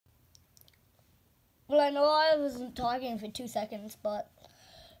Well, I know I wasn't talking for 2 seconds, but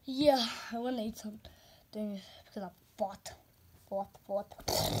yeah, I want to eat something because I fought.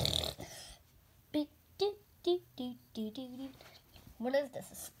 What is this?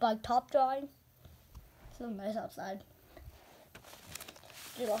 A spike top drawing? It's so nice outside.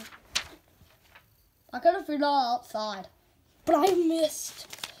 Yeah. I could have figured out outside, but I missed.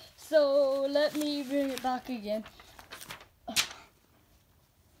 So let me bring it back again.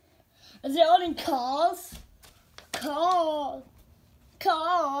 Is there any cars? Cars.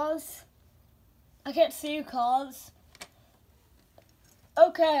 I can't see cars.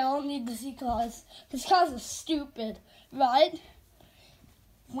 Okay, I don't need to see cars. Because cars are stupid, right?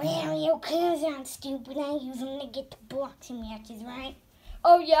 Well, cars aren't stupid. I use them to get to boxing matches, right?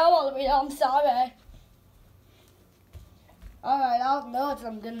 Oh yeah, Wario, I'm sorry. Alright, I don't know what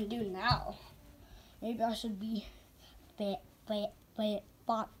I'm gonna do now. Maybe I should be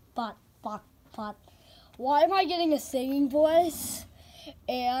bot. Why am I getting a singing voice?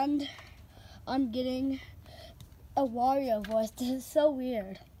 And I'm getting a Wario voice. This is so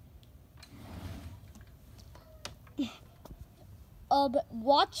weird.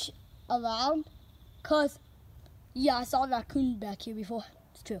 Watch around, cause yeah, I saw a raccoon back here before.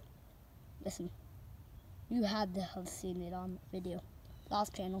 It's true. Listen, you had to have seen it on video.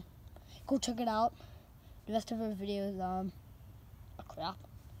 Last channel. Go check it out. The rest of her videos are crap.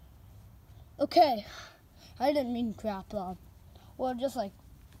 Okay, I didn't mean crap. Well, just like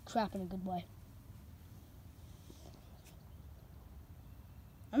crap in a good way.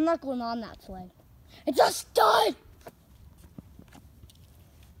 I'm not going on that slide. It's a stud!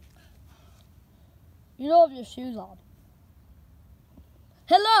 You don't have your shoes on.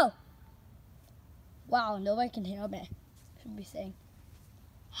 Hello! Wow, nobody can hear me. Should be saying,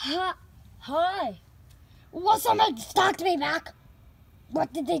 hi. What's someone talk to me back?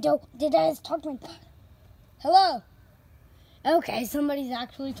 What did they do? Did I just talk to me? Hello? Okay, somebody's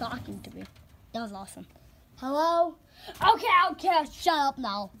actually talking to me. That was awesome. Hello? Okay, shut up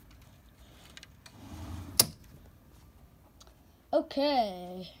now.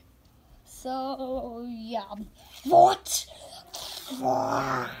 Okay. So, yeah. What?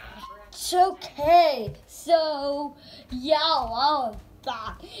 Okay. So, yeah, wow,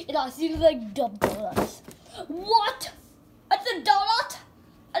 that. It seems like donuts. What? It's a donut?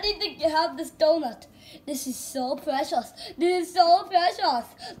 I need to have this donut. This is so precious. This is so precious.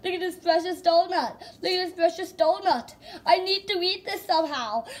 Look at this precious donut. Look at this precious donut. I need to eat this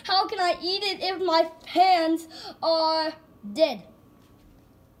somehow. How can I eat it if my hands are dead?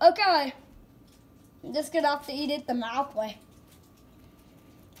 Okay. I'm just gonna have to eat it the mouth way.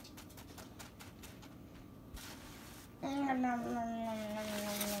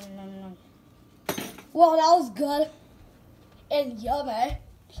 Well, that was good and yummy.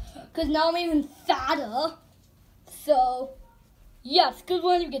 Because now I'm even fatter. So, yeah, it's good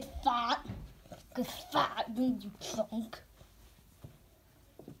when you get fat. Because fat means you drunk.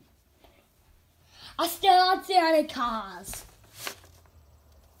 I still don't see any cars.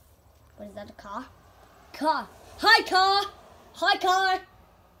 What is that, a car? Car. Hi, car. Hi, car.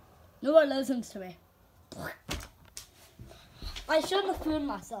 No one listens to me. I shouldn't have fooled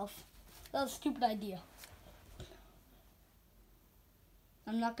myself. That was a stupid idea.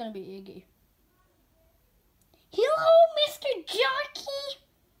 I'm not going to be Iggy. Hello, Mr. Jockey.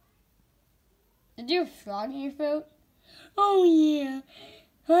 Did you have a frog in your throat? Oh, yeah.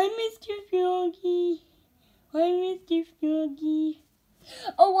 Hi, Mr. Froggy. Hi, Mr. Froggy.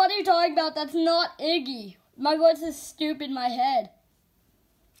 Oh, what are you talking about? That's not Iggy. My voice is stupid in my head.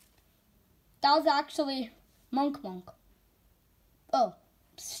 That was actually Monk. Oh,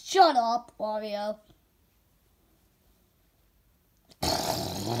 shut up, Wario.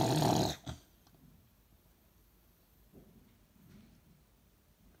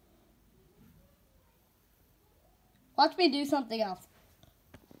 Watch me do something else.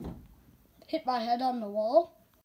 Hit my head on the wall.